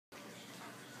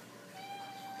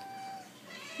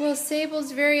Well,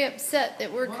 Sable's very upset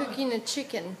that we're cooking a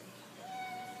chicken.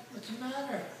 What's the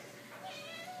matter?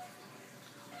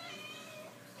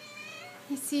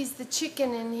 He sees the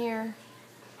chicken in here.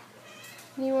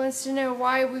 And he wants to know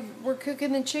why we're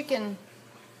cooking the chicken.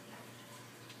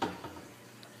 I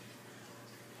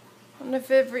don't know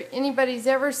if anybody's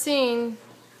ever seen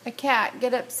a cat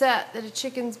get upset that a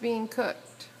chicken's being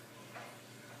cooked.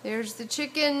 There's the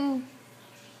chicken.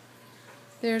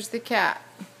 There's the cat.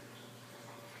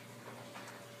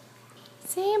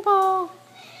 Sable,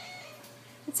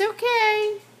 it's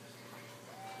okay.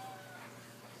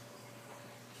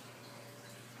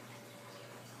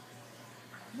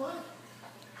 What?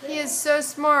 He is so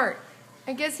smart.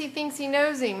 I guess he thinks he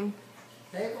knows him.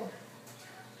 Sable?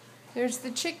 There's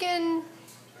the chicken.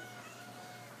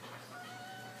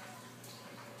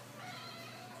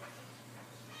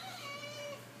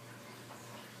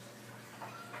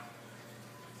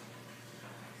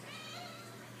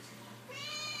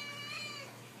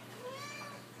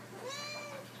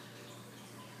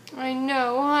 I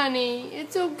know, honey.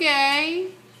 It's okay.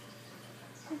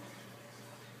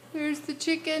 There's the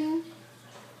chicken.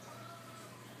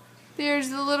 There's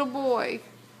the little boy.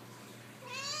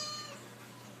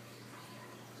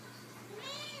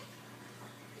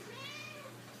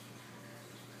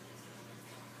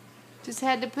 Just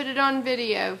had to put it on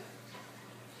video.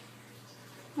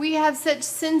 We have such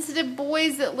sensitive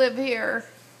boys that live here.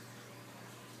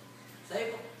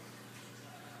 Sable?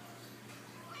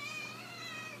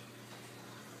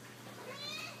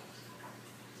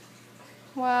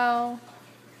 Wow.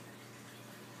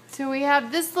 So we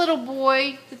have this little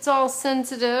boy that's all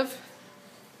sensitive.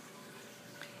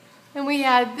 And we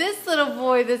have this little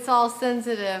boy that's all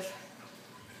sensitive.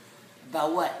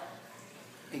 About what?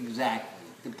 Exactly.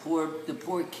 The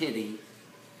poor kitty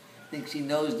thinks he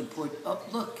knows the poor. Oh,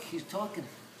 look, he's talking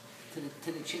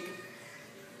to the chicken.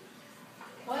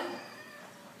 What?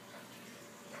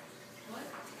 What?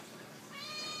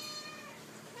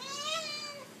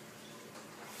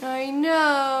 I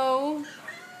know.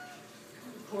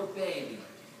 Poor baby.